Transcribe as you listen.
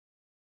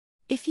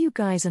If you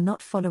guys are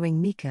not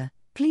following Mika,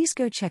 please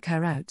go check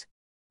her out.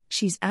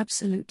 She's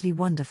absolutely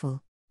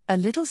wonderful. A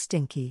little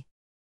stinky.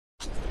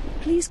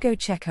 Please go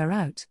check her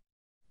out.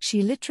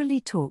 She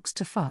literally talks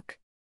to fuck.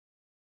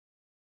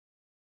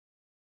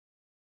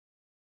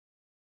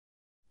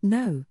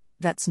 No,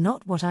 that's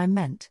not what I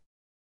meant.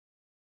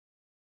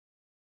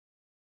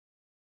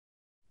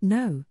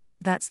 No,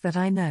 that's that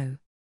I know.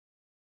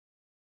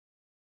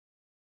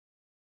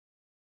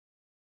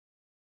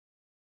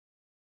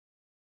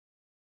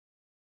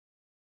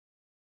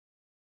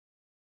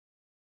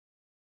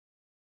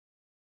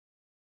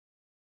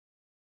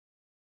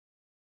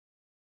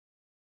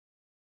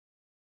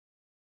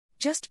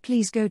 Just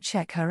please go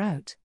check her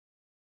out.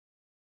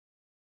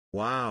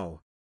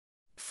 Wow.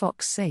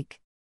 Fuck's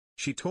sake.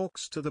 She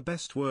talks to the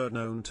best word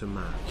known to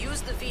man. Use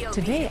the VOP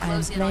Today to I am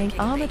close in on playing King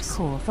Armored Base.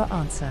 Core for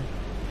answer.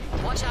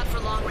 Watch out for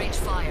long-range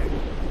fire.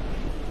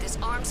 This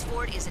arms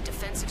fort is a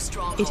defensive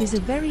stronghold. It is a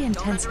very Don't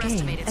intense game,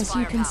 underestimate its as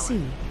you can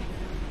firepower.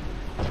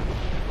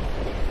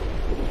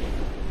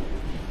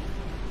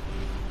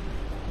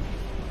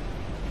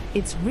 see.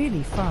 It's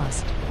really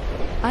fast.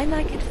 I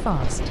like it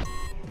fast.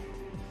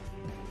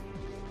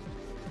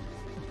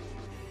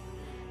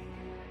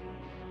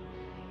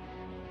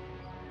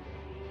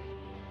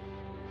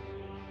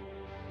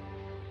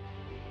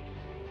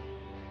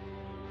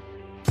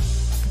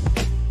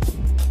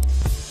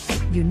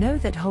 You know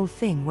that whole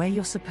thing where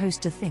you're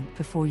supposed to think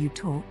before you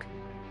talk?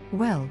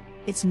 Well,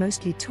 it's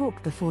mostly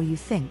talk before you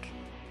think.